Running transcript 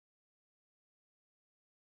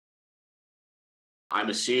I'm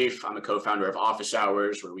Asif. I'm a co-founder of Office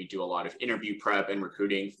Hours, where we do a lot of interview prep and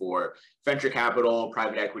recruiting for venture capital,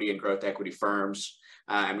 private equity, and growth equity firms.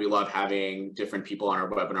 And we love having different people on our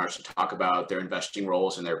webinars to talk about their investing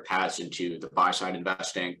roles and their paths into the buy-side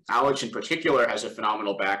investing. Alex, in particular, has a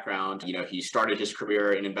phenomenal background. He started his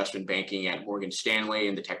career in investment banking at Morgan Stanley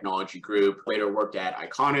in the technology group, later worked at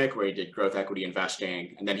Iconic, where he did growth equity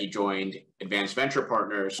investing, and then he joined Advanced Venture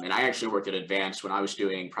Partners. And I actually worked at Advanced when I was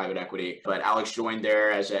doing private equity, but Alex joined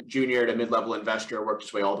there as a junior to mid-level investor, worked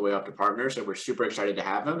his way all the way up to partner. So we're super excited to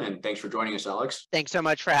have him. And thanks for joining us, Alex. Thanks so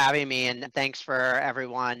much for having me. And thanks for everyone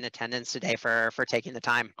in attendance today for taking the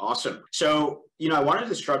time. Awesome. So, I wanted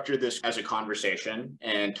to structure this as a conversation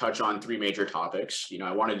and touch on three major topics.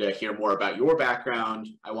 I wanted to hear more about your background.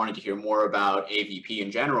 I wanted to hear more about AVP in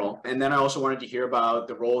general. And then I also wanted to hear about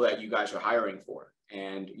the role that you guys are hiring for.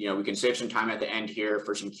 And, we can save some time at the end here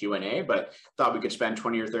for some Q&A, but thought we could spend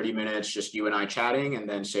 20 or 30 minutes just you and I chatting and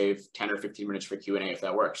then save 10 or 15 minutes for Q&A if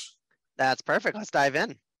that works. That's perfect. Let's dive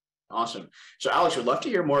in. Awesome. So Alex, we'd love to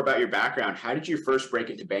hear more about your background. How did you first break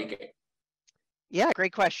into banking? Yeah,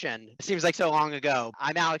 great question. It seems like so long ago.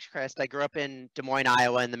 I'm Alex Christ. I grew up in Des Moines,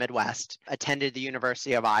 Iowa in the Midwest, attended the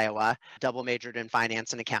University of Iowa, double majored in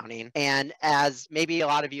finance and accounting. And as maybe a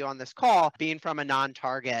lot of you on this call, being from a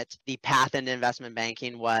non-target, the path into investment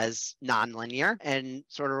banking was non-linear and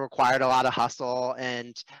sort of required a lot of hustle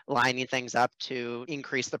and lining things up to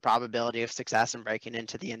increase the probability of success in breaking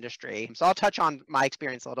into the industry. So I'll touch on my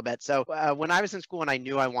experience a little bit. So when I was in school and I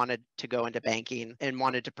knew I wanted to go into banking and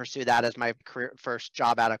wanted to pursue that as my career first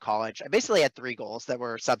job out of college, I basically had three goals that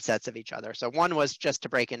were subsets of each other. So one was just to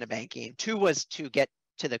break into banking. Two was to get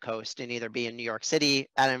to the coast and either be in New York City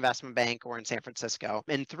at an investment bank or in San Francisco.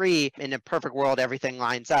 And three, in a perfect world, everything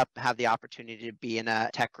lines up, have the opportunity to be in a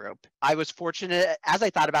tech group. I was fortunate, as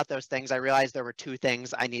I thought about those things, I realized there were two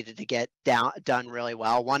things I needed to get done really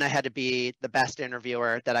well. One, I had to be the best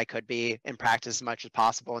interviewer that I could be and practice as much as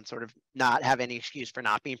possible and sort of not have any excuse for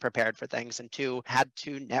not being prepared for things. And two, had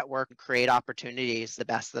to network and create opportunities the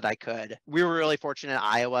best that I could. We were really fortunate in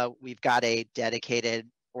Iowa. We've got a dedicated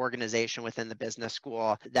organization within the business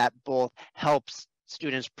school that both helps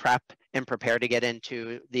students prep and prepare to get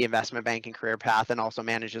into the investment banking career path and also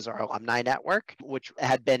manages our alumni network, which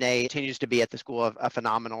had been continues to be at the school of a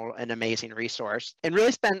phenomenal and amazing resource. And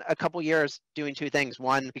really spent a couple years doing two things.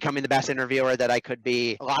 One, becoming the best interviewer that I could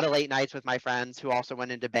be. A lot of late nights with my friends who also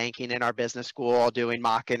went into banking in our business school, doing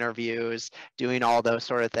mock interviews, doing all those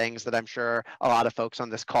sort of things that I'm sure a lot of folks on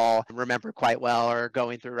this call remember quite well or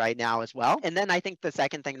going through right now as well. And then I think the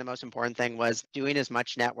second thing, the most important thing, was doing as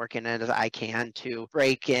much networking as I can to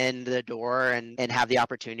break in the door and have the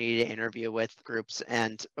opportunity to interview with groups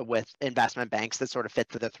and with investment banks that sort of fit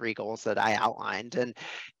to the three goals that I outlined. And,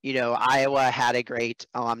 Iowa had a great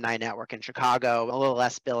alumni network in Chicago, a little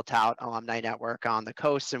less built out alumni network on the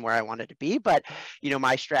coast and where I wanted to be. But,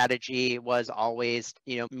 my strategy was always,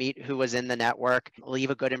 meet who was in the network, leave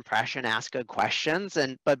a good impression, ask good questions,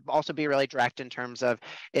 but also be really direct in terms of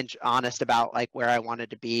honest about like where I wanted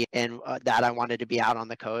to be and that I wanted to be out on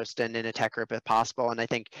the coast and in a tech group if possible. And I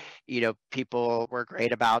think, people were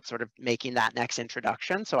great about sort of making that next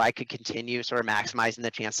introduction so I could continue sort of maximizing the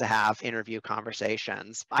chance to have interview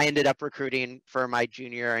conversations. I ended up recruiting for my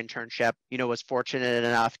junior internship, was fortunate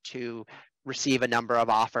enough to receive a number of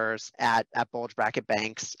offers at bulge bracket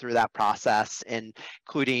banks through that process,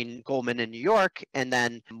 including Goldman in New York and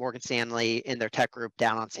then Morgan Stanley in their tech group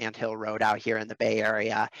down on Sand Hill Road out here in the Bay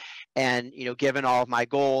Area. And, given all of my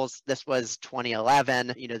goals, this was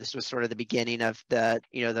 2011, this was sort of the beginning of the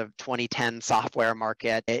 2010 software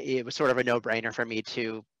market. It was sort of a no-brainer for me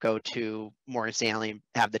to go to Morgan Stanley and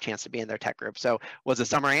have the chance to be in their tech group. So was a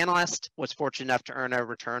summer analyst, was fortunate enough to earn a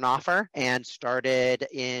return offer and started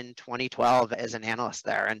in 2012 as an analyst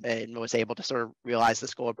there and was able to sort of realize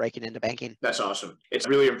the goal of breaking into banking. That's awesome. It's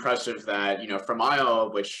really impressive that, from Iowa,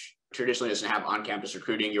 which traditionally doesn't have on-campus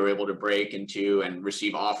recruiting, you were able to break into and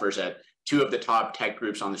receive offers at two of the top tech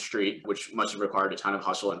groups on the street, which must have required a ton of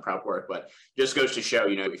hustle and prep work, but just goes to show,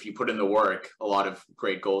 if you put in the work, a lot of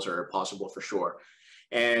great goals are possible for sure.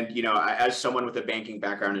 And, as someone with a banking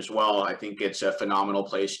background as well, I think it's a phenomenal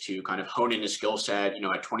place to kind of hone in a skill set.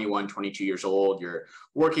 At 21, 22 years old, you're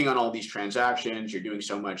working on all these transactions, you're doing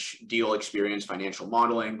so much deal experience, financial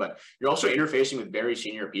modeling, but you're also interfacing with very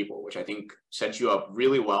senior people, which I think sets you up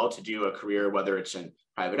really well to do a career, whether it's in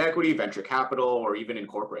private equity, venture capital, or even in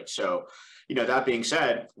corporate. So, that being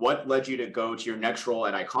said, what led you to go to your next role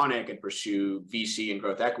at Iconic and pursue VC and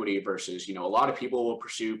growth equity versus, a lot of people will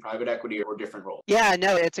pursue private equity or different roles? Yeah,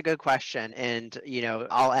 no, it's a good question. And,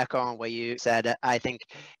 I'll echo on what you said. I think,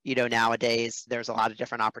 nowadays there's a lot of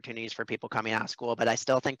different opportunities for people coming out of school, but I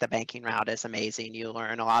still think the banking route is amazing. You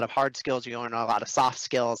learn a lot of hard skills, you learn a lot of soft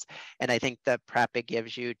skills. And I think the prep it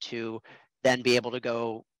gives you to then be able to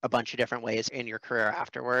go a bunch of different ways in your career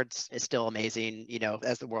afterwards is still amazing,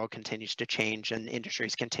 as the world continues to change and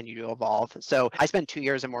industries continue to evolve. So I spent 2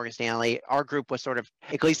 years at Morgan Stanley. Our group was sort of,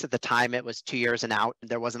 at least at the time, it was 2 years and out.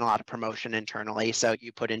 There wasn't a lot of promotion internally. So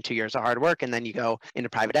you put in 2 years of hard work and then you go into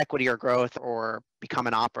private equity or growth or become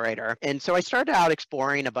an operator. And so I started out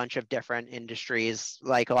exploring a bunch of different industries,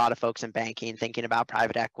 like a lot of folks in banking, thinking about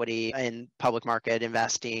private equity and public market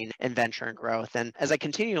investing and venture and growth. And as I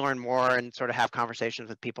continue to learn more and sort of have conversations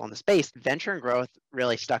with people in the space, venture and growth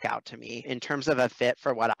really stuck out to me in terms of a fit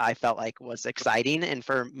for what I felt like was exciting. And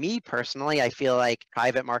for me personally, I feel like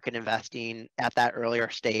private market investing at that earlier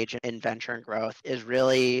stage in venture and growth is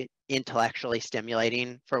really intellectually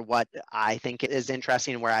stimulating for what I think is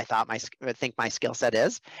interesting and where I think my skill set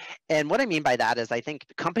is. And what I mean by that is I think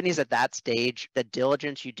companies at that stage, the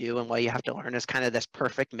diligence you do and what you have to learn is kind of this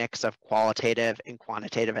perfect mix of qualitative and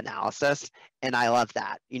quantitative analysis. And I love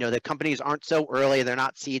that. The companies aren't so early. They're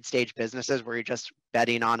not seed stage businesses where you're just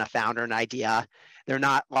betting on a founder and idea. They're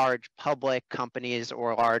not large public companies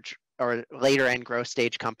or large or later end growth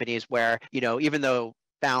stage companies where, even though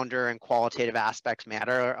founder and qualitative aspects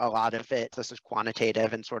matter, a lot of it, this is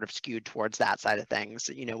quantitative and sort of skewed towards that side of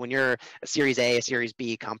things. When you're a Series A, a Series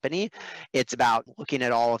B company, it's about looking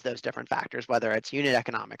at all of those different factors, whether it's unit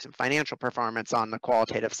economics and financial performance on the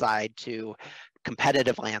qualitative side to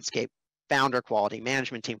competitive landscape, founder quality,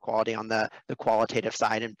 management team quality on the qualitative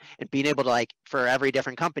side, and being able to, for every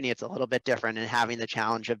different company, it's a little bit different, and having the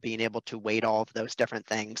challenge of being able to weight all of those different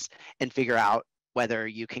things and figure out whether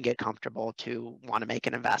you can get comfortable to want to make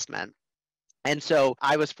an investment. And so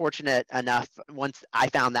I was fortunate enough, once I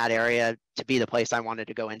found that area to be the place I wanted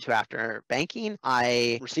to go into after banking,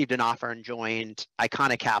 I received an offer and joined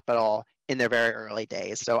Iconic Capital in their very early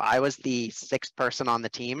days. So I was the sixth person on the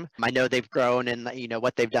team. I know they've grown, and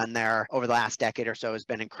what they've done there over the last decade or so has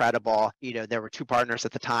been incredible. There were two partners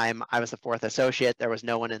at the time. I was the fourth associate. There was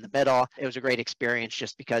no one in the middle. It was a great experience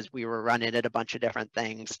just because we were running at a bunch of different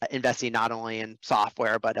things, investing not only in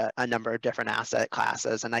software, but a number of different asset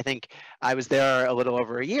classes. And I think I was there a little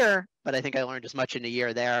over a year, but I think I learned as much in a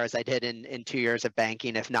year there as I did in 2 years of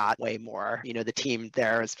banking, if not way more. The team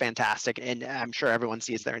there is fantastic, and I'm sure everyone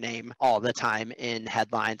sees their name all the time in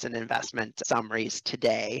headlines and investment summaries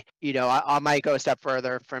today. I might go a step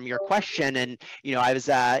further from your question, and I was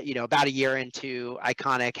about a year into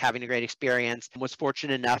Iconic, having a great experience, was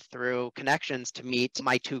fortunate enough through connections to meet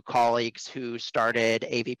my two colleagues who started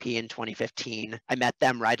AVP in 2015. I met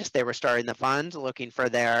them right as they were starting the fund, looking for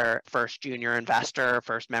their first junior investor,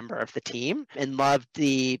 first member of the team, and loved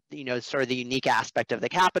the sort of the unique aspect of the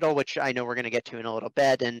capital, which I know we're going to get to in a little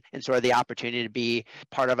bit, and sort of the opportunity to be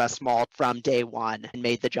part of a small from day one, and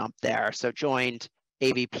made the jump there. So joined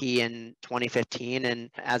AVP in 2015, and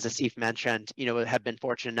as Asif mentioned, have been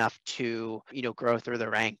fortunate enough to grow through the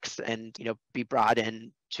ranks and be brought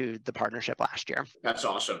in to the partnership last year. That's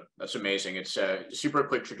awesome. That's amazing. It's a super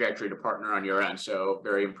quick trajectory to partner on your end, so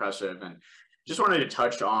very impressive. And just wanted to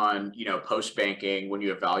touch on, post-banking, when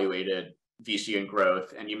you evaluated VC and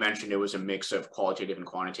growth, and you mentioned it was a mix of qualitative and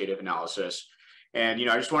quantitative analysis. And,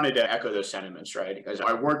 I just wanted to echo those sentiments, right? Because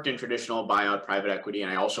I worked in traditional buyout private equity,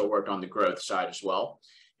 and I also worked on the growth side as well.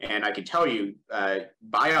 And I can tell you,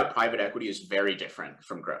 buyout private equity is very different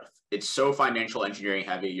from growth. It's so financial engineering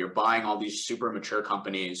heavy. You're buying all these super mature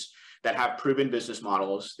companies that have proven business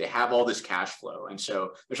models. They have all this cash flow. And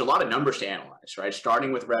so there's a lot of numbers to analyze, right?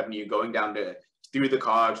 Starting with revenue, going down through the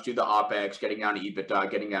COGS, through the OPEX, getting down to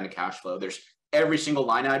EBITDA, getting down to cash flow. There's every single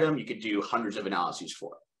line item you could do hundreds of analyses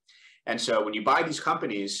for. And so when you buy these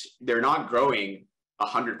companies, they're not growing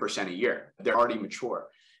 100% a year. They're already mature.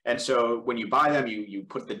 And so when you buy them, you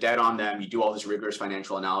put the debt on them, you do all this rigorous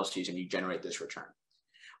financial analyses, and you generate this return.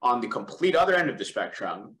 On the complete other end of the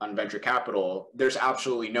spectrum, on venture capital, there's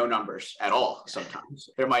absolutely no numbers at all sometimes.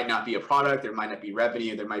 There might not be a product, there might not be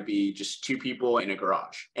revenue, there might be just two people in a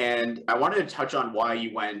garage. And I wanted to touch on why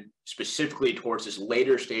you went specifically towards this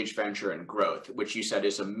later stage venture and growth, which you said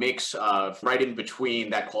is a mix of right in between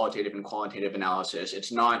that qualitative and quantitative analysis.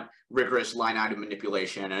 It's not rigorous line item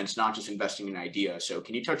manipulation, and it's not just investing in ideas. So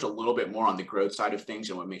can you touch a little bit more on the growth side of things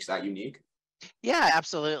and what makes that unique? Yeah,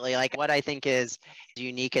 absolutely. Like what I think is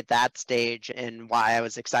unique at that stage and why I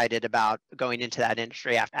was excited about going into that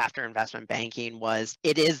industry after investment banking was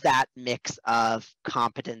it is that mix of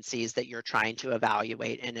competencies that you're trying to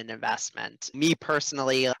evaluate in an investment. Me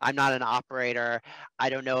personally, I'm not an operator. I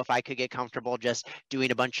don't know if I could get comfortable just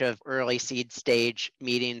doing a bunch of early seed stage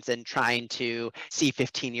meetings and trying to see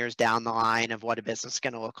 15 years down the line of what a business is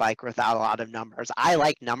going to look like without a lot of numbers. I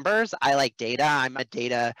like numbers. I like data. I'm a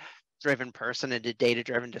data driven person and a data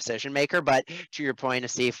driven decision maker. But to your point,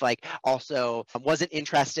 Asif, like also wasn't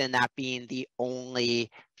interested in that being the only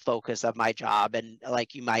focus of my job and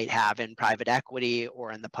like you might have in private equity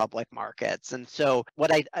or in the public markets. And so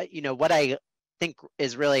what I think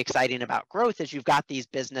is really exciting about growth is you've got these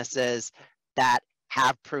businesses that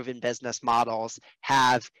have proven business models,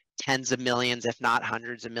 have tens of millions, if not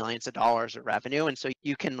hundreds of millions of dollars of revenue. And so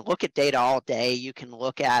you can look at data all day, you can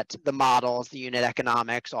look at the models, the unit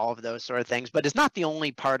economics, all of those sort of things, but it's not the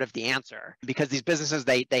only part of the answer because these businesses,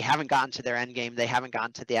 they haven't gotten to their end game, they haven't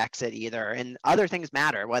gotten to the exit either. And other things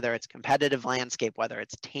matter, whether it's competitive landscape, whether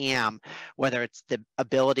it's TAM, whether it's the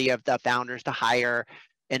ability of the founders to hire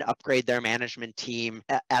and upgrade their management team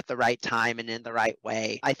at the right time and in the right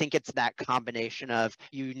way. I think it's that combination of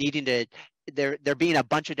you needing to, there being a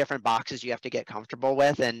bunch of different boxes you have to get comfortable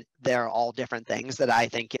with, and they're all different things that I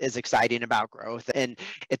think is exciting about growth. And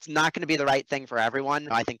it's not going to be the right thing for everyone.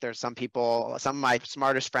 I think there's some people, some of my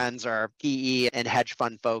smartest friends are PE and hedge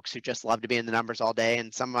fund folks who just love to be in the numbers all day.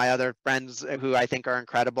 And some of my other friends who I think are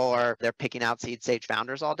incredible are they're picking out seed stage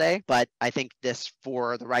founders all day. But I think this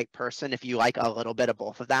for the right person, if you like a little bit of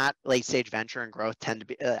both of that, late stage venture and growth tend to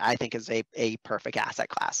be, I think is a perfect asset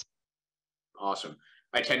class. Awesome.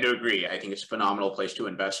 I tend to agree. I think it's a phenomenal place to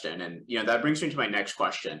invest in. And, that brings me to my next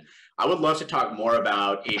question. I would love to talk more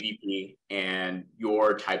about AVP and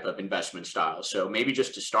your type of investment style. So maybe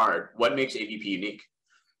just to start, what makes AVP unique?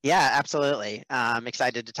 Yeah, absolutely. I'm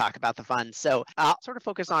excited to talk about the fund. So I'll sort of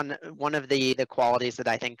focus on one of the qualities that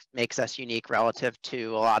I think makes us unique relative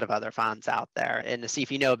to a lot of other funds out there. And to see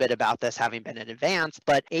if you know a bit about this, having been in advance,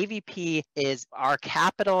 but AVP is, our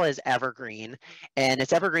capital is evergreen, and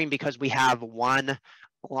it's evergreen because we have one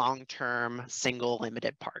long-term single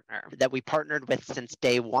limited partner that we partnered with since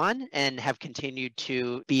day one and have continued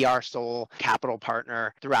to be our sole capital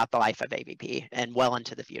partner throughout the life of AVP and well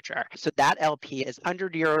into the future. So that LP is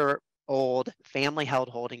 100-year-old family-held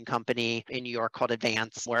holding company in New York called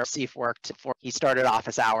Advance, where Asif worked for. He started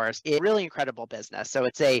office hours. It's a really incredible business. So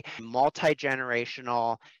it's a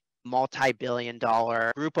multi-generational,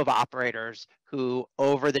 multi-billion-dollar group of operators who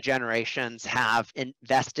over the generations have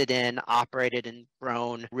invested in, operated, and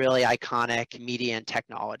grown really iconic media and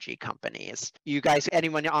technology companies. You guys,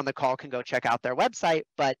 anyone on the call can go check out their website,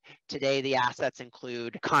 but today the assets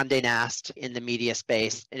include Condé Nast in the media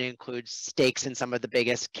space. It includes stakes in some of the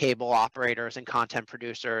biggest cable operators and content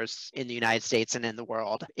producers in the United States and in the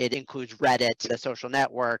world. It includes Reddit, the social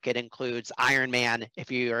network. It includes Ironman, if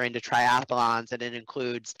you are into triathlons, and it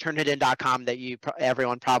includes Turnitin.com that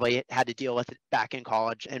everyone probably had to deal with back in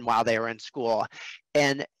college and while they were in school.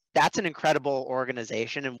 And that's an incredible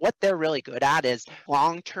organization. And what they're really good at is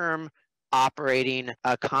long-term operating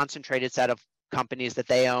a concentrated set of companies that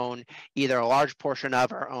they own either a large portion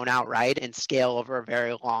of or own outright and scale over a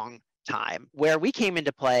very long time. Where we came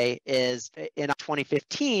into play is in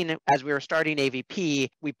 2015, as we were starting AVP,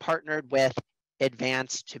 we partnered with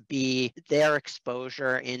Advance to be their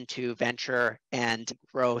exposure into venture and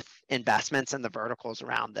growth investments and the verticals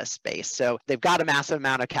around this space. So they've got a massive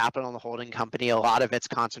amount of capital in the holding company. A lot of it's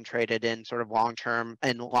concentrated in sort of long-term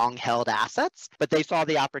and long-held assets, but they saw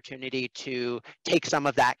the opportunity to take some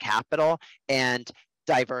of that capital and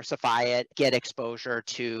diversify it, get exposure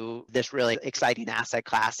to this really exciting asset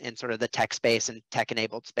class in sort of the tech space and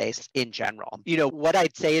tech-enabled space in general. What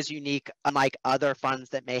I'd say is unique, unlike other funds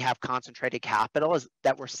that may have concentrated capital, is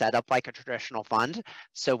that we're set up like a traditional fund.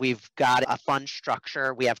 So we've got a fund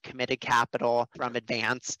structure. We have committed capital from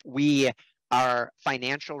Advance. We are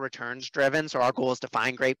financial returns driven. So our goal is to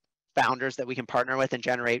find great founders that we can partner with and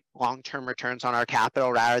generate long-term returns on our capital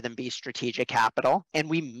rather than be strategic capital. And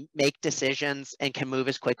we make decisions and can move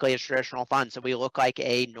as quickly as traditional funds. So we look like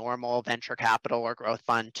a normal venture capital or growth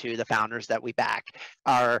fund to the founders that we back.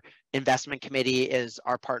 Our investment committee is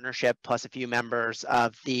our partnership plus a few members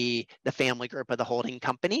of the family group of the holding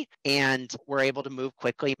company. And we're able to move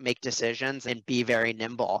quickly, make decisions, and be very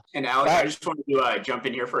nimble. And Alex, I just wanted to jump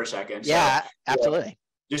in here for a second. Yeah, absolutely.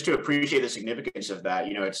 Just to appreciate the significance of that,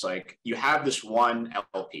 it's like you have this one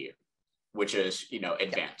LP, which is,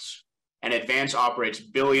 Advance. And Advance operates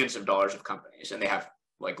billions of dollars of companies, and they have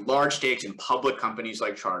like large stakes in public companies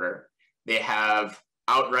like Charter. They have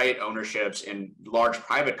outright ownerships in large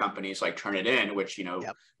private companies like Turnitin, which,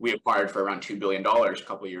 Yep. we acquired for around $2 billion a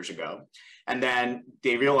couple of years ago. And then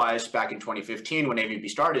they realized back in 2015 when AVP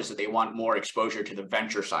started is that they want more exposure to the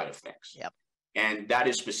venture side of things. Yep. And that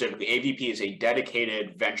is specifically, AVP is a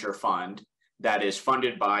dedicated venture fund that is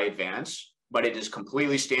funded by Advance, but it is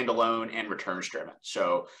completely standalone and returns driven.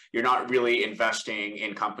 So you're not really investing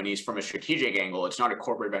in companies from a strategic angle. It's not a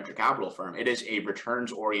corporate venture capital firm. It is a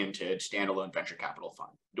returns oriented standalone venture capital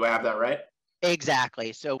fund. Do I have that right?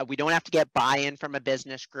 Exactly. So we don't have to get buy-in from a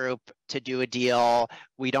business group to do a deal.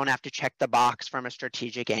 We don't have to check the box from a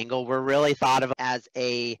strategic angle. We're really thought of as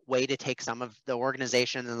a way to take some of the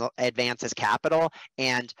organization and Advance's capital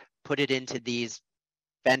and put it into these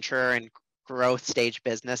venture and growth stage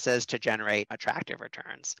businesses to generate attractive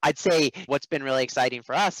returns. I'd say what's been really exciting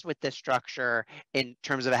for us with this structure in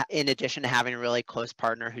terms of, in addition to having a really close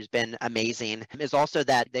partner who's been amazing, is also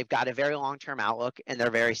that they've got a very long-term outlook and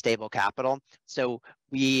they're very stable capital. So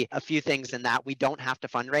a few things in that we don't have to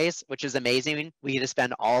fundraise, which is amazing. We get to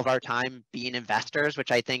spend all of our time being investors,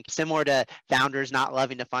 which I think similar to founders not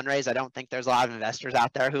loving to fundraise, I don't think there's a lot of investors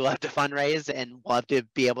out there who love to fundraise and love to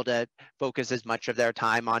be able to focus as much of their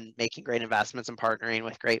time on making great investments and partnering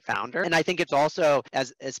with great founders. And I think it's also,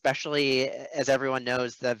 especially as everyone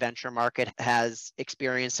knows, the venture market has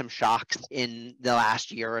experienced some shocks in the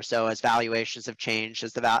last year or so as valuations have changed,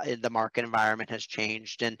 as the market environment has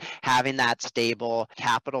changed, and having that stable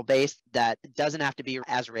capital base that doesn't have to be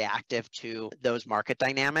as reactive to those market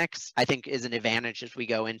dynamics, I think is an advantage as we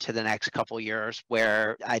go into the next couple of years,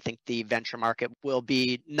 where I think the venture market will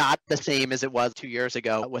be not the same as it was 2 years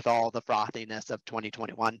ago with all the frothiness of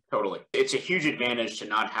 2021. Totally. It's a huge advantage to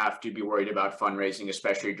not have to be worried about fundraising,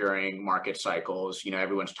 especially during market cycles.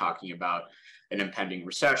 Everyone's talking about an impending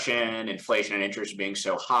recession, inflation and interest being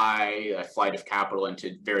so high, a flight of capital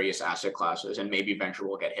into various asset classes, and maybe venture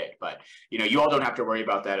will get hit. But, you all don't have to worry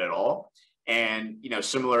about that at all. And,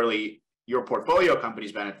 similarly, your portfolio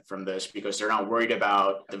companies benefit from this because they're not worried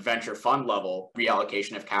about the venture fund level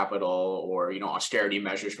reallocation of capital or, austerity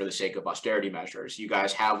measures for the sake of austerity measures. You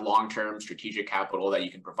guys have long-term strategic capital that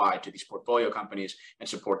you can provide to these portfolio companies and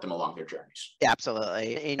support them along their journeys. Yeah,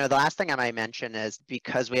 absolutely. The last thing I might mention is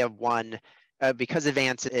because we have because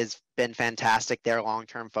Advance has been fantastic, they're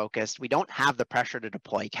long-term focused, we don't have the pressure to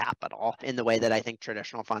deploy capital in the way that I think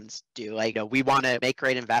traditional funds do. We want to make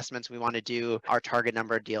great investments. We want to do our target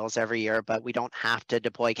number of deals every year, but we don't have to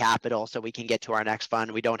deploy capital so we can get to our next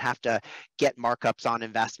fund. We don't have to get markups on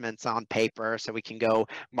investments on paper so we can go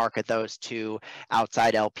market those to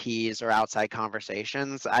outside LPs or outside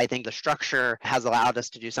conversations. I think the structure has allowed us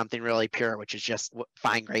to do something really pure, which is just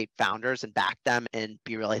find great founders and back them and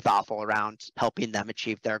be really thoughtful around helping them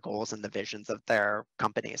achieve their goals and the visions of their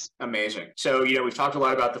companies. Amazing. So, we've talked a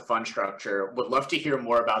lot about the fund structure. Would love to hear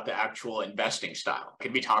more about the actual investing style.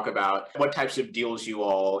 Could we talk about what types of deals you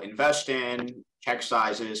all invest in, check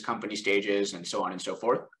sizes, company stages, and so on and so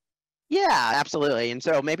forth? Yeah, absolutely. And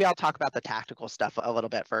so maybe I'll talk about the tactical stuff a little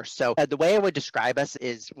bit first. So the way I would describe us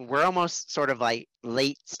is we're almost sort of like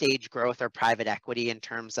late stage growth or private equity in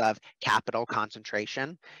terms of capital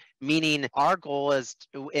concentration, meaning our goal is,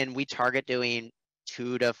 and we target doing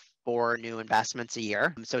 2 to 4 new investments a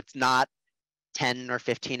year. So it's not 10 or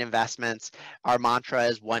 15 investments. Our mantra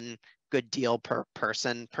is one good deal per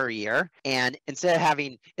person per year. And instead of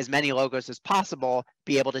having as many logos as possible,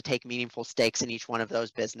 be able to take meaningful stakes in each one of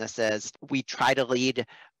those businesses. We try to lead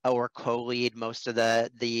or co-lead most of the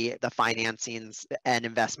financings and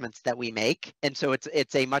investments that we make. And so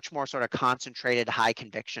it's a much more sort of concentrated, high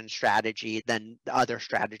conviction strategy than the other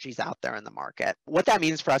strategies out there in the market. What that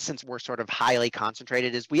means for us, since we're sort of highly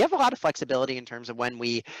concentrated, is we have a lot of flexibility in terms of when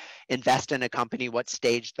we invest in a company, what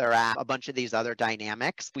stage they're at, a bunch of these other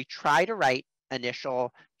dynamics. We try to write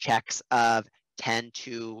initial checks of 10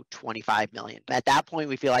 to 25 million. At that point,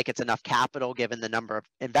 we feel like it's enough capital given the number of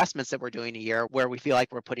investments that we're doing a year where we feel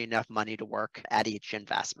like we're putting enough money to work at each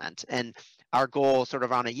investment. And our goal sort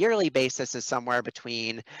of on a yearly basis is somewhere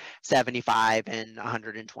between $75 and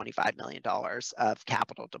 $125 million of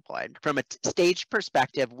capital deployed. From a stage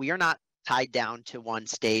perspective, we are not tied down to one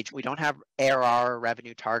stage. We don't have ARR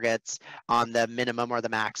revenue targets on the minimum or the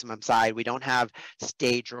maximum side. We don't have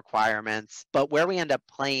stage requirements, but where we end up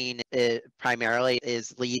playing primarily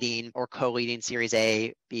is leading or co-leading Series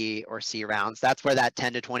A, B, or C rounds. That's where that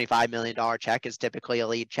 $10 to $25 million check is typically a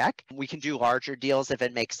lead check. We can do larger deals if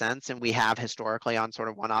it makes sense, and we have historically on sort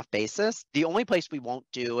of one-off basis. The only place we won't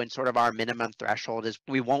do, and sort of our minimum threshold, is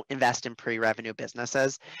we won't invest in pre-revenue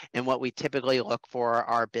businesses. And what we typically look for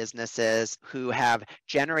are businesses who have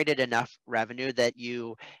generated enough revenue that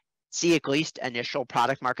you see at least initial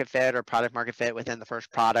product market fit or product market fit within the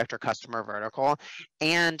first product or customer vertical.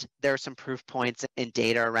 And there are some proof points in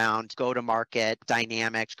data around go-to-market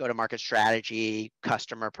dynamics, go-to-market strategy,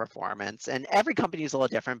 customer performance. And every company is a little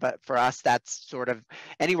different, but for us, that's sort of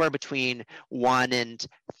anywhere between $1 and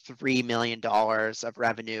 $3 million of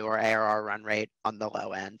revenue or ARR run rate on the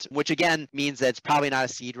low end, which again means that it's probably not a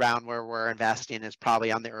seed round where we're investing. It's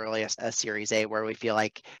probably on the earliest Series A, where we feel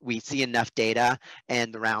like we see enough data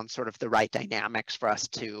and around sort of the right dynamics for us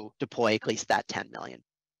to deploy at least that 10 million.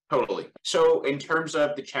 Totally. So in terms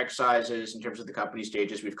of the check sizes, in terms of the company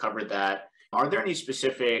stages, we've covered that. Are there any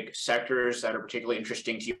specific sectors that are particularly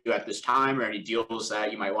interesting to you at this time, or any deals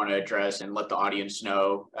that you might want to address and let the audience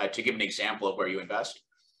know to give an example of where you invest?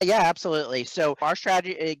 Yeah, absolutely. So our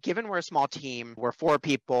strategy, given we're a small team, we're 4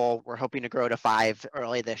 people, we're hoping to grow to 5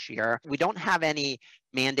 early this year. We don't have any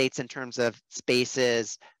mandates in terms of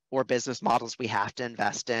spaces or business models we have to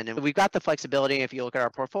invest in. And we've got the flexibility. If you look at our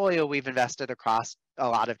portfolio, we've invested across a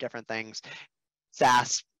lot of different things: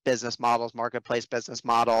 SaaS business models, marketplace business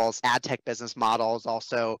models, ad tech business models,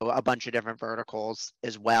 also a bunch of different verticals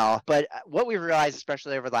as well. But what we realized,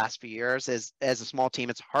 especially over the last few years, is as a small team,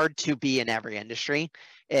 it's hard to be in every industry.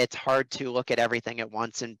 It's hard to look at everything at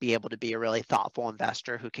once and be able to be a really thoughtful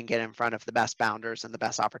investor who can get in front of the best founders and the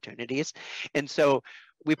best opportunities. And so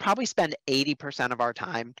we probably spend 80% of our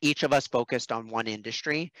time, each of us focused on one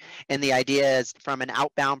industry. And the idea is, from an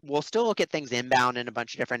outbound, we'll still look at things inbound in a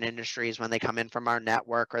bunch of different industries when they come in from our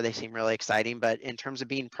network or they seem really exciting. But in terms of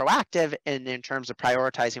being proactive and in terms of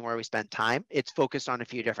prioritizing where we spend time, it's focused on a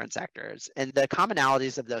few different sectors. And the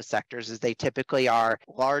commonalities of those sectors is they typically are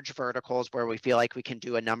large verticals where we feel like we can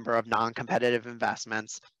do a number of non-competitive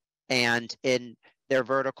investments. And in their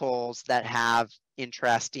verticals that have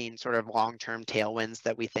interesting sort of long-term tailwinds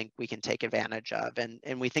that we think we can take advantage of. And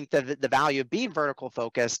we think that the value of being vertical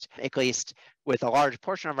focused, at least with a large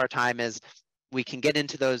portion of our time, is we can get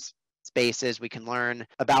into those spaces, we can learn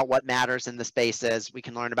about what matters in the spaces, we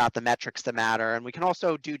can learn about the metrics that matter, and we can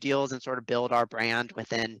also do deals and sort of build our brand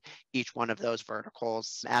within each one of those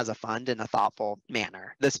verticals as a fund in a thoughtful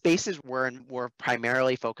manner. The spaces we're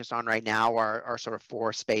primarily focused on right now are sort of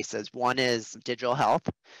 4 spaces. One is digital health,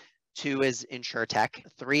 2 is insurtech,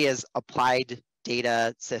 3 is applied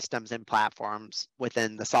data systems and platforms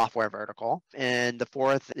within the software vertical, and the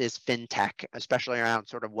 4th is fintech, especially around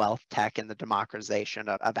sort of wealth tech and the democratization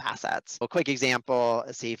of assets. A quick example,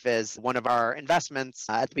 Asif, is one of our investments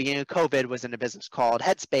at the beginning of COVID was in a business called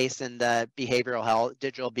Headspace in the behavioral health,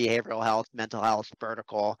 digital behavioral health, mental health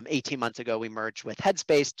vertical. 18 months ago, we merged with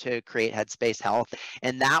Headspace to create Headspace Health,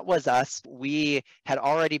 and that was us. We had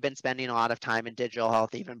already been spending a lot of time in digital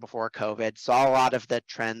health even before COVID, saw a lot of the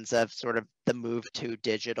trends of sort of the move to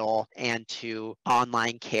digital and to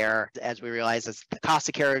online care, as we realize as the cost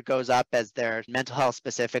of care goes up, as there's mental health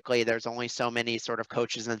specifically, there's only so many sort of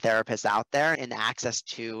coaches and therapists out there, and access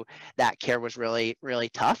to that care was really, really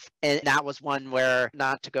tough. And that was one where,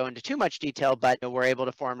 not to go into too much detail, but we're able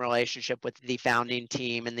to form a relationship with the founding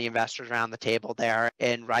team and the investors around the table there.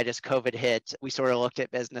 And right as COVID hit, we sort of looked at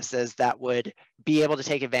businesses that would be able to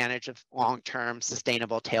take advantage of long-term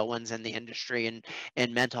sustainable tailwinds in the industry,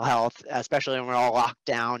 and mental health, especially when we're all locked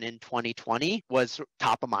down in 2020, was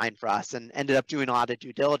top of mind for us, and ended up doing a lot of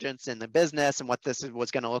due diligence in the business and what this was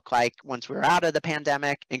going to look like once we were out of the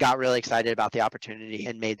pandemic, and got really excited about the opportunity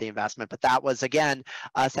and made the investment. But that was, again,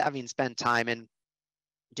 us having spent time in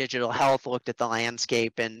digital health, looked at the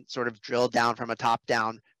landscape and sort of drilled down from a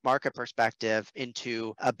top-down market perspective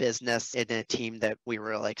into a business and a team that we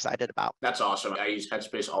were really excited about. That's awesome. I use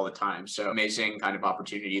Headspace all the time. So amazing kind of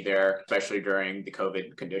opportunity there, especially during the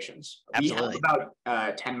COVID conditions. Absolutely. We have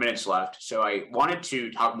about 10 minutes left. So I wanted to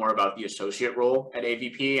talk more about the associate role at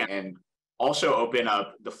AVP and also open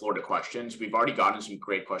up the floor to questions. We've already gotten some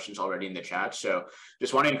great questions already in the chat. So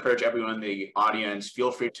just want to encourage everyone in the audience, feel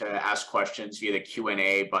free to ask questions via the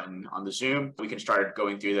Q&A button on the Zoom. We can start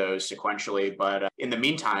going through those sequentially. But in the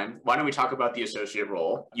meantime, why don't we talk about the associate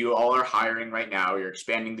role? You all are hiring right now. You're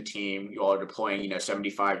expanding the team. You all are deploying,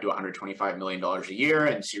 $75 to $125 million a year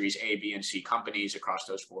in Series A, B, and C companies across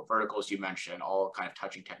those 4 verticals you mentioned, all kind of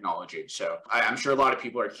touching technology. So I'm sure a lot of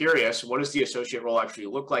people are curious, what does the associate role actually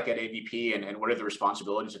look like at AVP? And what are the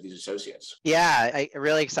responsibilities of these associates? Yeah, I'm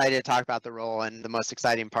really excited to talk about the role. And the most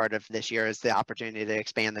exciting part of this year is the opportunity to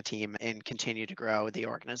expand the team and continue to grow the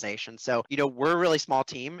organization. So, we're a really small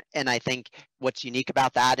team. And I think what's unique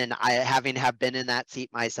about that, and I having have been in that seat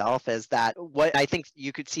myself, is that what I think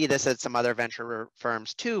you could see this at some other venture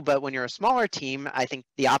firms too, but when you're a smaller team, I think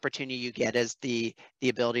the opportunity you get is the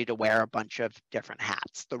ability to wear a bunch of different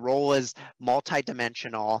hats. The role is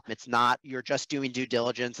multi-dimensional. It's not you're just doing due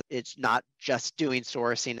diligence. It's not just doing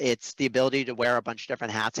sourcing. It's the ability to wear a bunch of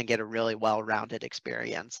different hats and get a really well-rounded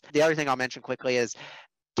experience. The other thing I'll mention quickly is,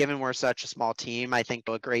 given we're such a small team, I think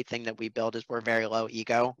a great thing that we build is we're very low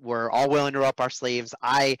ego. We're all willing to roll up our sleeves.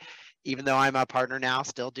 Even though I'm a partner now,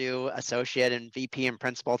 still do associate and VP and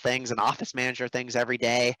principal things and office manager things every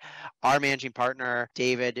day. Our managing partner,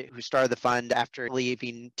 David, who started the fund after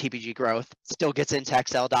leaving TPG Growth, still gets into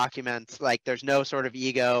Excel documents. Like, there's no sort of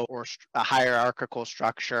ego or a hierarchical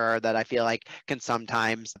structure that I feel like can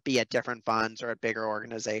sometimes be at different funds or at bigger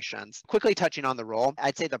organizations. Quickly touching on the role,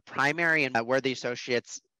 I'd say the primary and where the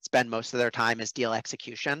associates spend most of their time is deal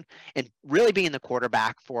execution and really being the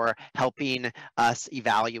quarterback for helping us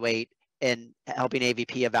evaluate and helping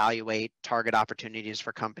AVP evaluate target opportunities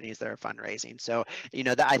for companies that are fundraising. So,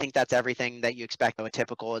 I think that's everything that you expect of a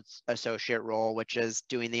typical associate role, which is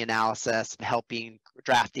doing the analysis, helping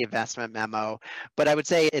draft the investment memo. But I would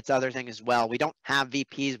say it's other things as well. We don't have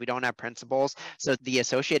VPs, we don't have principals. So the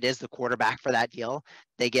associate is the quarterback for that deal.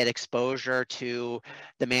 They get exposure to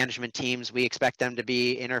the management teams. We expect them to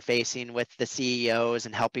be interfacing with the CEOs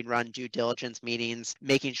and helping run due diligence meetings,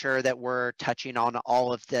 making sure that we're touching on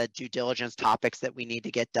all of the due diligence topics that we need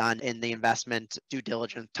to get done in the investment due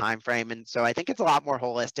diligence timeframe. And so I think it's a lot more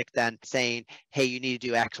holistic than saying, hey, you need to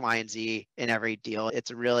do X, Y, and Z in every deal.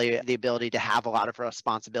 It's really the ability to have a lot of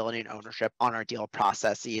responsibility and ownership on our deal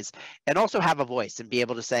processes, and also have a voice and be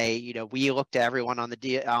able to say, we look to everyone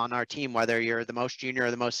on our team, whether you're the most junior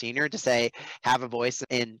or the most senior, to say, have a voice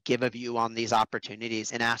and give a view on these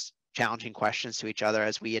opportunities and ask challenging questions to each other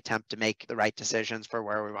as we attempt to make the right decisions for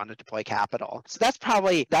where we want to deploy capital. So that's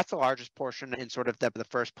the largest portion in sort of the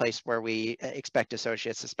first place where we expect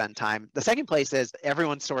associates to spend time. The second place is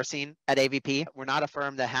everyone's sourcing at AVP. We're not a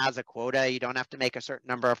firm that has a quota. You don't have to make a certain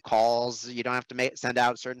number of calls. You don't have to send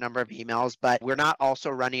out a certain number of emails, but we're not also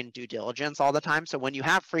running due diligence all the time. So when you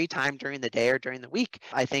have free time during the day or during the week,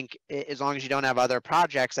 I think as long as you don't have other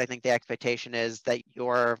projects, I think the expectation is that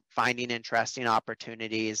you're finding interesting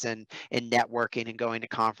opportunities and in networking and going to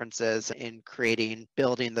conferences and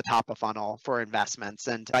building the top of funnel for investments.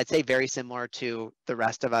 And I'd say very similar to the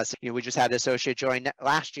rest of us. We just had an associate join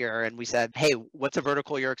last year and we said, hey, what's a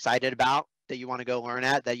vertical you're excited about that you want to go learn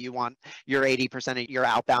at, that you want your 80% of your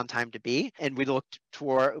outbound time to be? And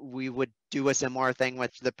we would do a similar thing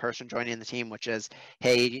with the person joining the team, which is,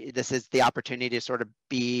 hey, this is the opportunity to sort of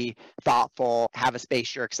be thoughtful, have a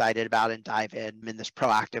space you're excited about, and dive in this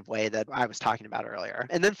proactive way that I was talking about earlier.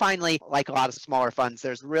 And then finally, like a lot of smaller funds,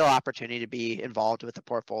 there's real opportunity to be involved with the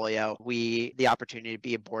portfolio. The opportunity to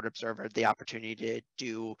be a board observer, the opportunity to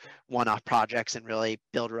do one-off projects and really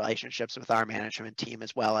build relationships with our management team,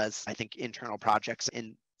 as well as, I think, internal projects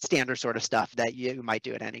in standard sort of stuff that you might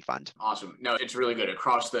do at any fund. Awesome. No, it's really good.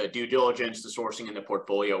 Across the due diligence, the sourcing, and the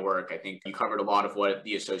portfolio work, I think you covered a lot of what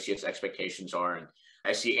the associates' expectations are. And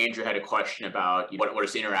I see Andrew had a question about what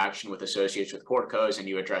is the interaction with associates with portcos, and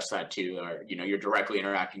you addressed that too. You're directly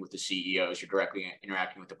interacting with the CEOs, you're directly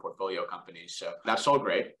interacting with the portfolio companies. So that's all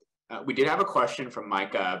great. We did have a question from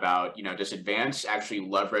Micah about, does Advance actually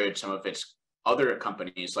leverage some of its other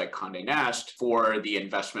companies like Condé Nast for the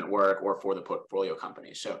investment work or for the portfolio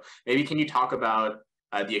companies? So maybe can you talk about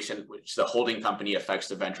the extent which the holding company affects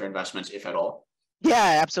the venture investments, if at all?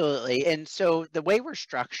 Yeah, absolutely. And so the way we're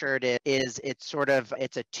structured is it's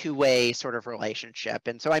a two-way sort of relationship.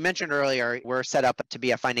 And so I mentioned earlier, we're set up to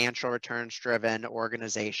be a financial returns driven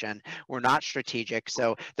organization. We're not strategic.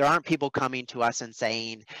 So there aren't people coming to us and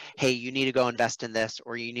saying, hey, you need to go invest in this,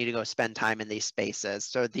 or you need to go spend time in these spaces.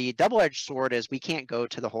 So the double-edged sword is we can't go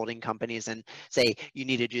to the holding companies and say, you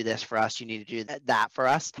need to do this for us, you need to do that for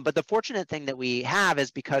us. But the fortunate thing that we have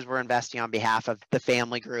is, because we're investing on behalf of the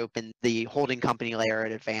family group and the holding company layer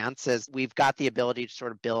at Advance, is we've got the ability to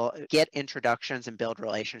sort of get introductions and build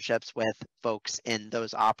relationships with folks in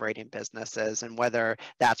those operating businesses. And whether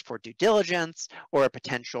that's for due diligence or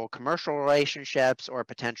potential commercial relationships or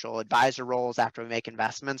potential advisor roles after we make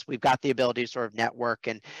investments, we've got the ability to sort of network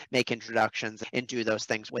and make introductions and do those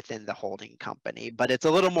things within the holding company. But it's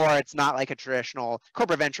it's not like a traditional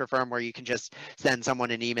corporate venture firm where you can just send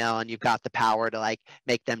someone an email and you've got the power to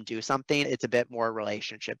make them do something. It's a bit more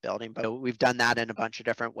relationship building, but we've done that in a bunch of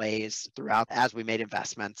different ways throughout as we made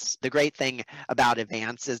investments. The great thing about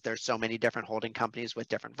Advance is there's so many different holding companies with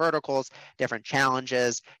different verticals, different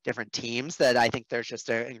challenges, different teams, that I think there's just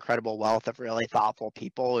an incredible wealth of really thoughtful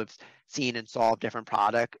people who've seen and solved different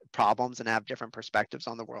product problems and have different perspectives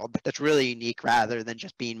on the world. That's really unique rather than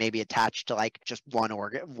just being maybe attached to like just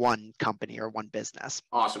one company or one business.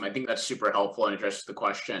 Awesome. I think that's super helpful and addresses the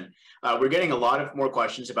question. We're getting a lot of more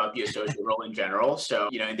questions about the associate role in general. So,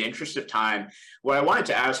 in the interest of time, what I wanted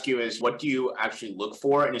to ask you is, what do you actually look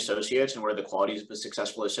for in associates and what are the qualities of a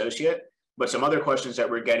successful associate? But some other questions that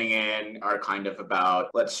we're getting in are kind of about,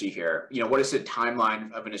 let's see here, what is the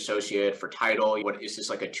timeline of an associate for title? What is this,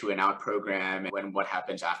 like a 2-and-out program? And what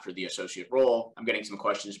happens after the associate role? I'm getting some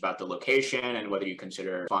questions about the location and whether you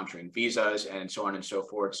consider sponsoring visas and so on and so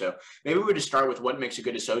forth. So maybe we would just start with what makes a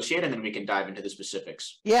good associate, and then we can dive into the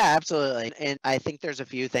specifics. Yeah, absolutely. And I think there's a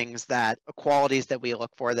few things qualities that we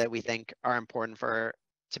look for that we think are important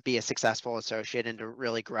to be a successful associate and to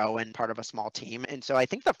really grow in part of a small team. And so I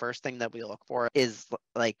think the first thing that we look for is,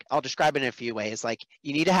 like, I'll describe it in a few ways. Like,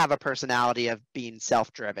 you need to have a personality of being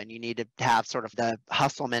self-driven. You need to have sort of the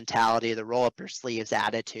hustle mentality, the roll up your sleeves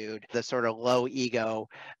attitude, the sort of low ego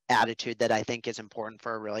attitude that I think is important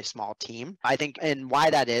for a really small team. I think, and why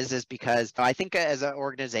that is because I think as an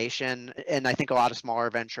organization, and I think a lot of smaller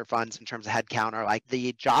venture funds in terms of headcount are like,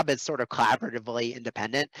 the job is sort of collaboratively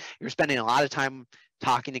independent. You're spending a lot of time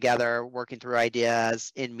talking together, working through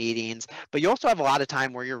ideas in meetings, but you also have a lot of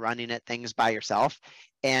time where you're running at things by yourself.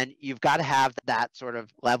 And you've got to have that sort of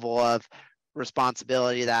level of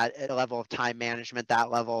responsibility, that level of time management,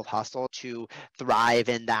 that level of hustle to thrive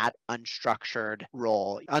in that unstructured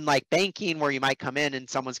role. Unlike banking, where you might come in and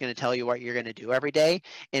someone's going to tell you what you're going to do every day,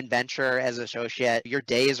 in venture as an associate, your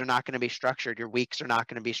days are not going to be structured. Your weeks are not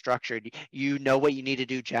going to be structured. You know what you need to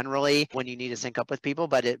do generally when you need to sync up with people,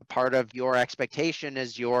 but part of your expectation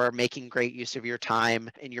is you're making great use of your time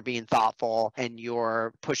and you're being thoughtful and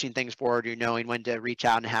you're pushing things forward. You're knowing when to reach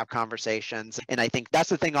out and have conversations. And I think that's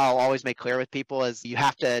the thing I'll always make clear with people is you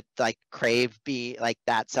have to be like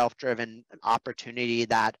that self-driven opportunity,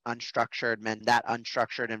 that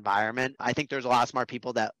unstructured environment. I think there's a lot of smart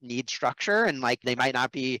people that need structure and they might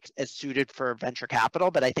not be as suited for venture capital,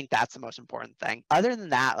 but I think that's the most important thing. Other than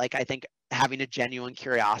that, I think having a genuine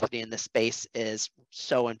curiosity in this space is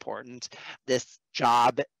so important. This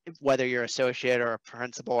job, whether you're associate or a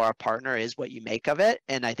principal or a partner, is what you make of it.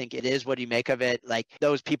 And I think it is what you make of it.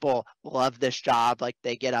 Those people love this job.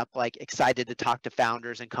 They get up excited to talk to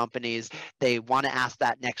founders and companies. They want to ask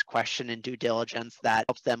that next question in due diligence that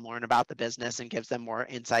helps them learn about the business and gives them more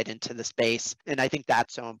insight into the space. And I think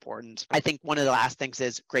that's so important. I think one of the last things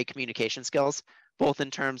is great communication skills, both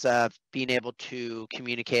in terms of being able to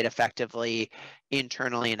communicate effectively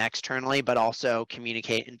internally and externally, but also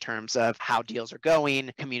communicate in terms of how deals are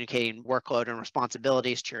going, communicating workload and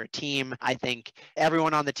responsibilities to your team. I think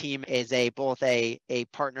everyone on the team is both a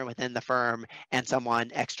partner within the firm and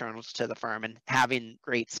someone external to the firm, and having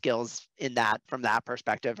great skills in that from that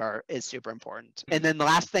perspective is super important. And then the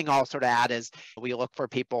last thing I'll sort of add is we look for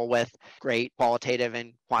people with great qualitative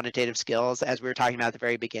and quantitative skills. As we were talking about at the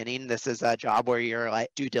very beginning, this is a job where your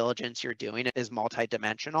due diligence you're doing is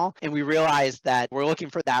multidimensional. And we realize that we're looking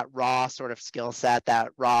for that raw sort of skill set, that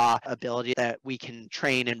raw ability that we can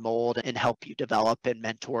train and mold and help you develop and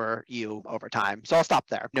mentor you over time. So I'll stop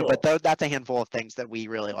there. Cool. But that's a handful of things that we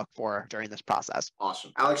really look for during this process.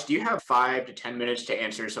 Awesome. Alex, do you have 5 to 10 minutes to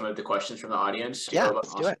answer some of the questions from the audience? Yeah,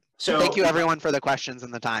 let's do it. So thank you everyone for the questions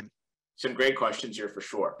and the time. Some great questions here for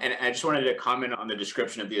sure. And I just wanted to comment on the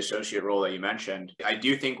description of the associate role that you mentioned. I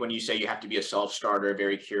do think when you say you have to be a self-starter,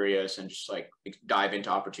 very curious, and just dive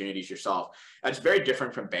into opportunities yourself, that's very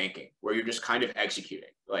different from banking, where you're just kind of executing.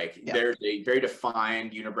 There's a very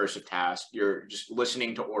defined universe of tasks. You're just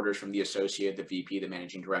listening to orders from the associate, the VP, the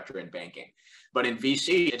managing director in banking. But in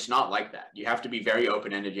VC, it's not like that. You have to be very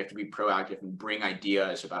open-ended. You have to be proactive and bring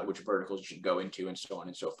ideas about which verticals you should go into and so on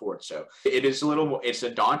and so forth. So it is it's a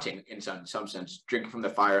daunting in some sense, drinking from the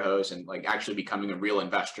fire hose and actually becoming a real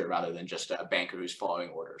investor rather than just a banker who's following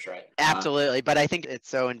orders, right? Absolutely. But I think it's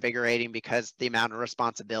so invigorating because the amount of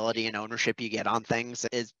responsibility and ownership you get on things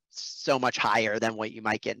is so much higher than what you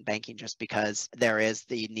might get in banking, just because there is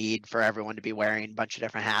the need for everyone to be wearing a bunch of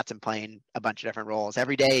different hats and playing a bunch of different roles.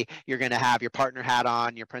 Every day you're going to have your partner hat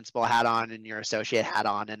on, your principal hat on, and your associate hat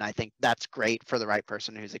on. And I think that's great for the right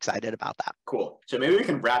person who's excited about that. Cool. So maybe we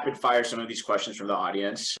can rapid fire some of these questions from the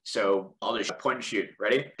audience. So I'll just point and shoot.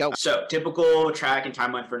 Ready? Go. So typical track and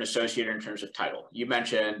timeline for an associate in terms of title. You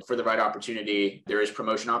mentioned for the right opportunity, there is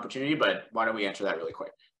promotion opportunity, but why don't we answer that really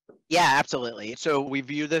quick? Yeah, absolutely. So we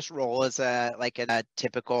view this role as a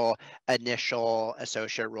typical initial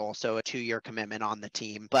associate role, so a 2-year commitment on the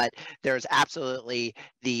team. But there's absolutely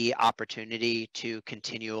the opportunity to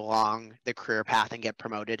continue along the career path and get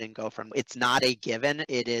promoted and go from. It's not a given.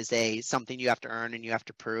 It is something you have to earn and you have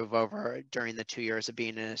to prove over during the 2 years of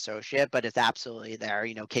being an associate. But it's absolutely there.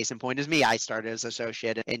 Case in point is me. I started as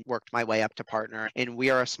associate and worked my way up to partner. And we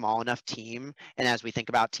are a small enough team. And as we think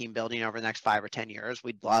about team building over the next 5 or 10 years,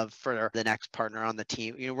 we'd love for the next partner on the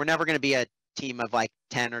team. We're never going to be a team of like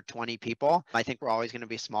 10 or 20 people. I think we're always going to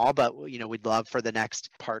be small, but we'd love for the next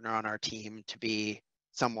partner on our team to be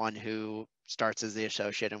someone who starts as the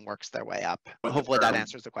associate and works their way up. Hopefully that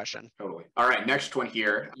answers the question. Totally. All right, next one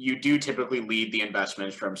here. You do typically lead the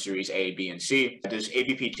investments from Series A, B, and C. Does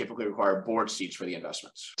AVP typically require board seats for the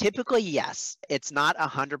investments? Typically, yes. It's not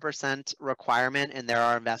 100% requirement, and there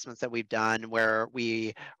are investments that we've done where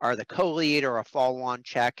we are the co-lead or a follow-on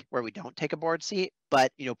check where we don't take a board seat.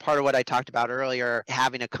 But part of what I talked about earlier,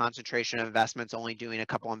 having a concentration of investments, only doing a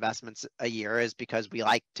couple investments a year, is because we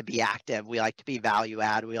like to be active, we like to be value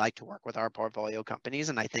add, we like to work with our portfolio companies,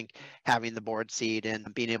 and I think having the board seat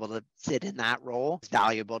and being able to sit in that role is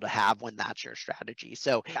valuable to have when that's your strategy.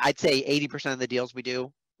 So I'd say 80% of the deals we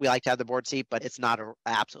do, we like to have the board seat, but it's not an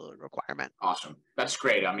absolute requirement. Awesome. That's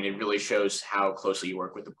great. I mean, it really shows how closely you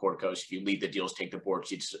work with the portcos. If you lead the deals, take the board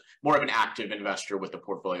seats, more of an active investor with the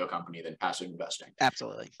portfolio company than passive investing.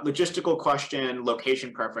 Absolutely. Logistical question,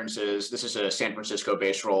 location preferences. This is a San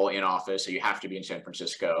Francisco-based role in office, so you have to be in San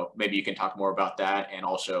Francisco. Maybe you can talk more about that. And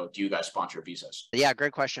also, do you guys sponsor visas? Yeah,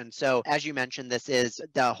 great question. So as you mentioned,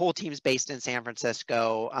 the whole team's based in San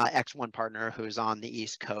Francisco, X1 partner who's on the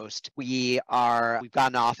East Coast. We've got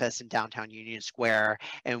an office in downtown Union Square,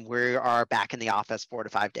 and we are back in the office 4 to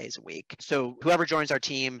 5 days a week. So whoever joins our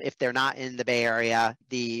team, if they're not in the Bay Area,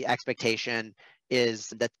 the expectation is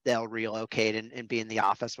that they'll relocate and be in the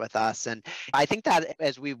office with us. And I think that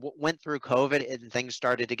as we went through COVID and things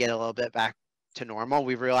started to get a little bit back to normal,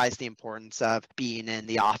 we've realized the importance of being in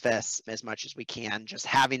the office as much as we can, just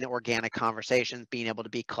having the organic conversations, being able to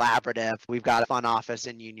be collaborative. We've got a fun office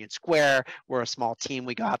in Union Square. We're a small team.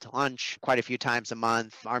 We go out to lunch quite a few times a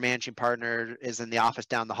month. Our managing partner is in the office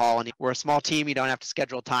down the hall, and we're a small team. You don't have to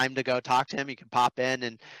schedule time to go talk to him. You can pop in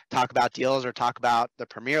and talk about deals or talk about the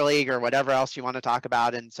Premier League or whatever else you want to talk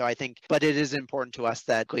about. And so I think, but it is important to us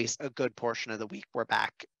that at least a good portion of the week we're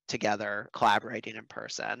back together collaborating in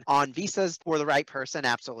person. On visas for the right person,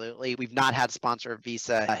 absolutely. We've not had sponsor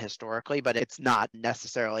visa historically, but it's not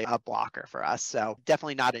necessarily a blocker for us. So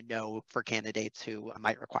definitely not a no for candidates who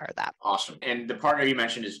might require that. Awesome. And the partner you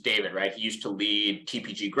mentioned is David, right? He used to lead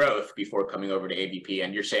TPG Growth before coming over to AVP.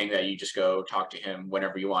 And you're saying that you just go talk to him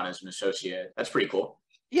whenever you want as an associate. That's pretty cool.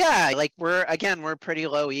 Yeah, like we're pretty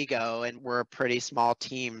low ego and we're a pretty small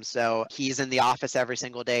team. So he's in the office every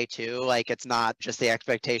single day too. Like it's not just the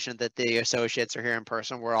expectation that the associates are here in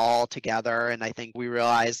person. We're all together. And I think we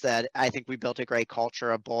realized that we built a great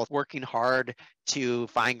culture of both working hard to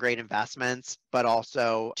find great investments, but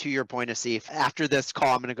also to your point of Steve, after this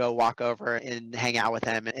call, I'm going to go walk over and hang out with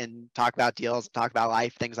him and talk about deals, talk about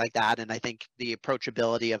life, things like that. And I think the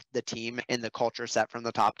approachability of the team and the culture set from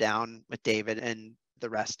the top down with David and the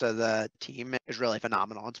rest of the team is really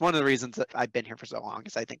phenomenal. It's one of the reasons that I've been here for so long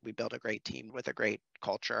is I think we built a great team with a great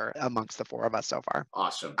culture amongst the 4 of us so far.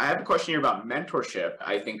 Awesome. I have a question here about mentorship.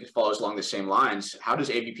 I think it follows along the same lines. How does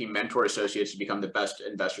AVP mentor associates to become the best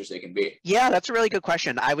investors they can be? Yeah, that's a really good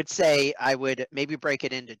question. I would say I would maybe break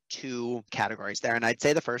it into 2 categories there. And I'd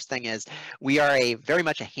say the first thing is we are very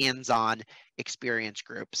much a hands-on experience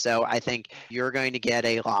group. So I think you're going to get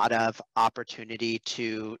a lot of opportunity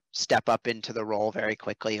to step up into the role very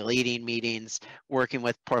quickly, leading meetings, working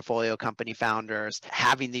with portfolio company founders,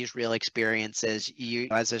 having these real experiences. You,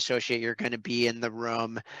 as an associate, you're going to be in the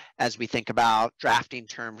room as we think about drafting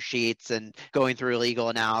term sheets and going through legal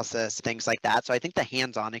analysis, things like that. So I think the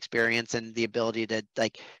hands-on experience and the ability to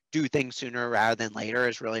do things sooner rather than later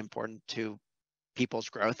is really important to people's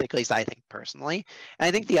growth, at least I think personally. And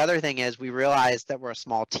I think the other thing is we realize that we're a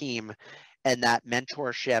small team and that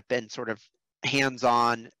mentorship and sort of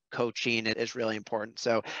hands-on coaching is really important.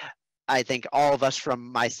 So I think all of us,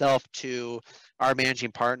 from myself to our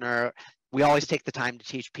managing partner, we always take the time to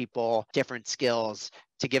teach people different skills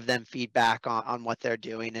to give them feedback on what they're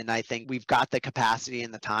doing. And I think we've got the capacity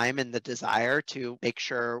and the time and the desire to make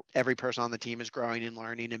sure every person on the team is growing and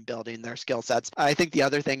learning and building their skill sets. I think the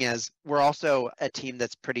other thing is we're also a team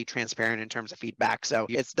that's pretty transparent in terms of feedback. So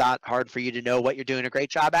it's not hard for you to know what you're doing a great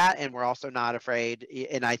job at. And we're also not afraid,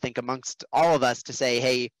 and I think amongst all of us, to say,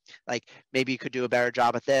 hey, like maybe you could do a better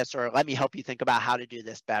job at this, or let me help you think about how to do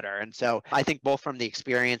this better. And so I think both from the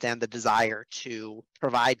experience and the desire to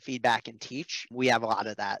provide feedback and teach, we have a lot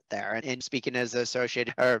of that there. And speaking as an associate,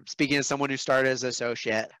 or speaking as someone who started as an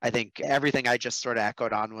associate, I think everything I just sort of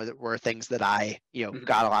echoed on were things that I,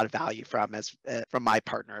 got a lot of value from from my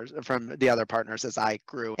partners, from the other partners as I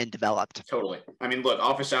grew and developed. Totally. I mean, look,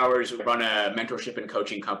 Office Hours run a mentorship and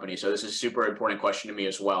coaching company, so this is a super important question to me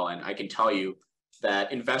as well. And I can tell you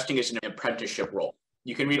that investing is an apprenticeship role.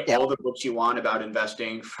 You can read all the books you want about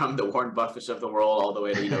investing, from the Warren Buffetts of the world all the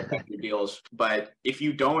way to factory deals. But if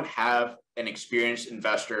you don't have an experienced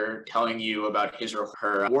investor telling you about his or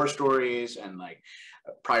her war stories and like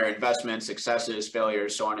prior investments, successes,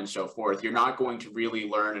 failures, so on and so forth, you're not going to really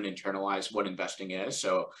learn and internalize what investing is.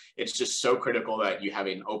 So it's just so critical that you have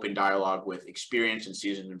an open dialogue with experienced and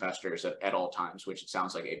seasoned investors at all times, which it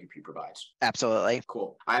sounds like AVP provides. Absolutely.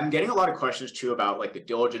 Cool. I'm getting a lot of questions too about like the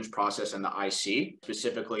diligence process and the IC,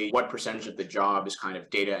 specifically what percentage of the job is kind of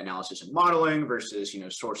data analysis and modeling versus,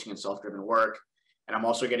 sourcing and self-driven work. And I'm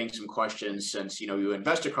also getting some questions, since, you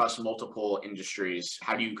invest across multiple industries,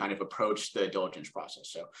 how do you kind of approach the diligence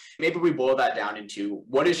process? So maybe we boil that down into,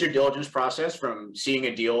 what is your diligence process from seeing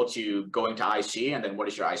a deal to going to IC? And then what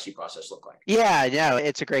does your IC process look like? Yeah, no,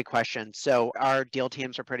 it's a great question. So our deal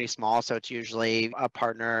teams are pretty small. So it's usually a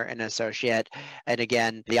partner and an associate. And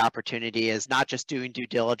again, the opportunity is not just doing due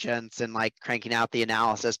diligence and like cranking out the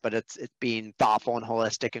analysis, but it's being thoughtful and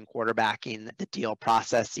holistic and quarterbacking the deal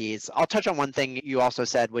processes. I'll touch on one thing you also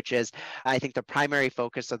said, which is I think the primary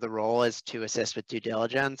focus of the role is to assist with due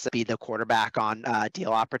diligence, be the quarterback on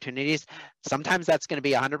deal opportunities. Sometimes that's going to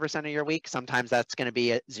be 100% of your week. Sometimes that's going to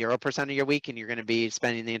be 0% of your week, and you're going to be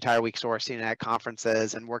spending the entire week sourcing at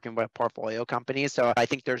conferences and working with portfolio companies. So I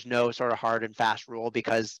think there's no sort of hard and fast rule,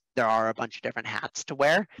 because there are a bunch of different hats to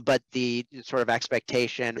wear. But the sort of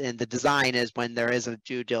expectation in the design is when there is a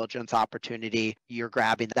due diligence opportunity, you're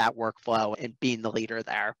grabbing that workflow and being the leader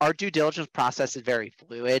there. Our due diligence process is very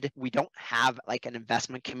fluid. We don't have like an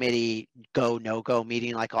investment committee go, no go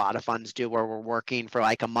meeting like a lot of funds do, where we're working for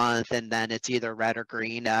like a month and then it's either red or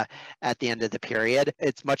green at the end of the period.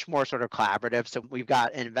 It's much more sort of collaborative. So we've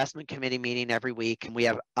got an investment committee meeting every week, and we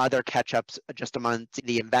have other catch-ups just amongst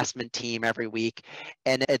the investment team every week.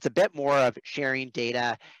 And it's a bit more of sharing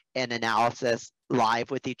data and analysis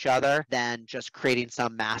live with each other than just creating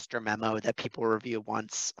some master memo that people review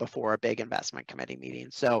once before a big investment committee meeting.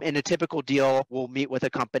 So in a typical deal, we'll meet with a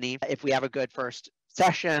company. If we have a good first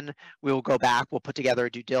session, we will go back, we'll put together a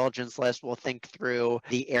due diligence list, we'll think through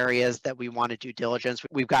the areas that we want to due diligence.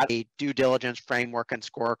 We've got a due diligence framework and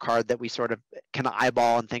scorecard that we sort of can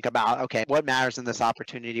eyeball and think about, okay, what matters in this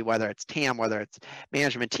opportunity, whether it's TAM, whether it's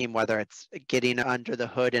management team, whether it's getting under the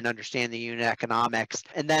hood and understanding the unit economics.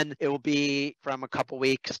 And then it will be from a couple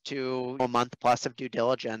weeks to a month plus of due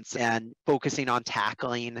diligence and focusing on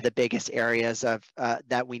tackling the biggest areas of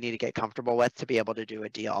that we need to get comfortable with to be able to do a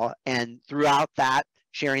deal. And throughout that,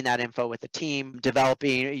 sharing that info with the team,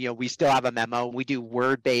 developing, we still have a memo. We do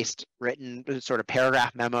word-based written sort of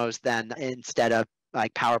paragraph memos then instead of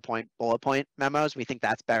like PowerPoint bullet point memos. We think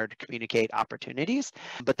that's better to communicate opportunities.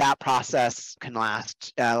 But that process can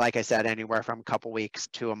last, like I said, anywhere from a couple weeks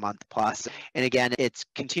to a month plus. And again, it's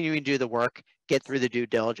continuing to do the work, get through the due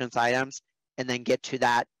diligence items, and then get to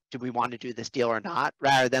that, do we want to do this deal or not,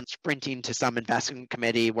 rather than sprinting to some investment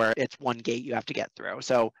committee where it's one gate you have to get through.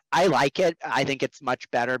 So I like it. I think it's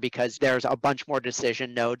much better because there's a bunch more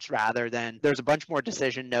decision nodes there's a bunch more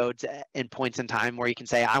decision nodes in points in time where you can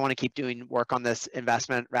say, I want to keep doing work on this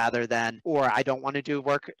investment rather than, or I don't want to do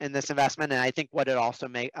work in this investment. And I think what it also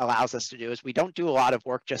allows us to do is we don't do a lot of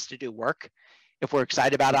work just to do work. If we're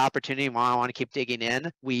excited about an opportunity and I want to keep digging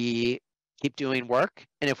in, we keep doing work.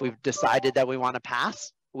 And if we've decided that we want to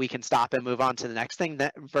pass, we can stop and move on to the next thing,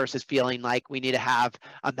 versus feeling like we need to have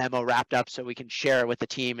a memo wrapped up so we can share it with the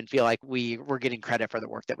team and feel like we're getting credit for the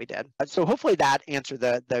work that we did. So hopefully that answered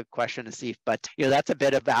the question, Asif. But that's a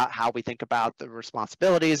bit about how we think about the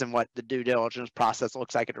responsibilities and what the due diligence process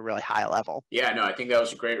looks like at a really high level. Yeah, no, I think that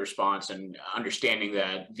was a great response, and understanding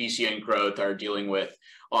that VC and growth are dealing with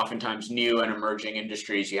oftentimes new and emerging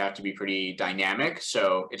industries, you have to be pretty dynamic.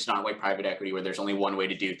 So it's not like private equity where there's only one way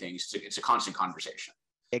to do things. It's a constant conversation.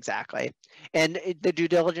 Exactly. And the due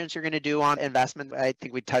diligence you're going to do on investment, I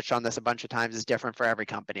think we touched on this a bunch of times, is different for every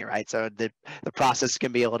company, right? So the process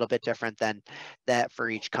can be a little bit different than that for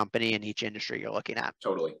each company and each industry you're looking at.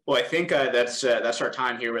 Totally. Well, I think that's our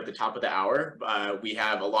time here at the top of the hour. We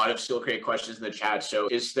have a lot of skill create questions in the chat. So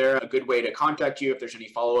is there a good way to contact you if there's any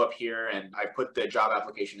follow-up here? And I put the job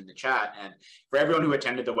application in the chat. And for everyone who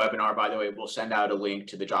attended the webinar, by the way, we'll send out a link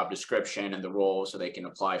to the job description and the role so they can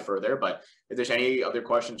apply further. But if there's any other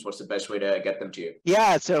questions, what's the best way to get them to you?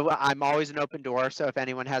 Yeah, so I'm always an open door. So if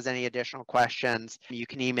anyone has any additional questions, you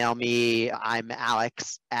can email me. I'm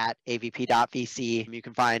alex@avp.vc. You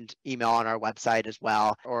can find email on our website as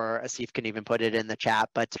well, or Asif can even put it in the chat.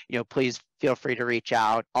 But please feel free to reach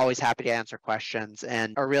out. Always happy to answer questions,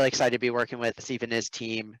 and are really excited to be working with Asif and his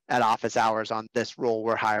team at Office Hours on this role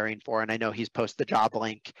we're hiring for. And I know he's posted the job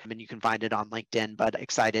link, and you can find it on LinkedIn. But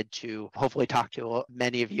excited to hopefully talk to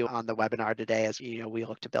many of you on the webinar today as we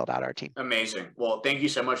look to build out our team. Amazing. Well, thank you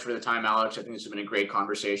so much for the time, Alex. I think this has been a great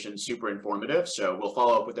conversation, super informative. So we'll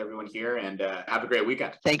follow up with everyone here, and have a great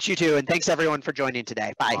weekend. Thanks, you too, and thanks everyone for joining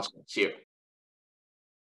today. Bye. Awesome. See you.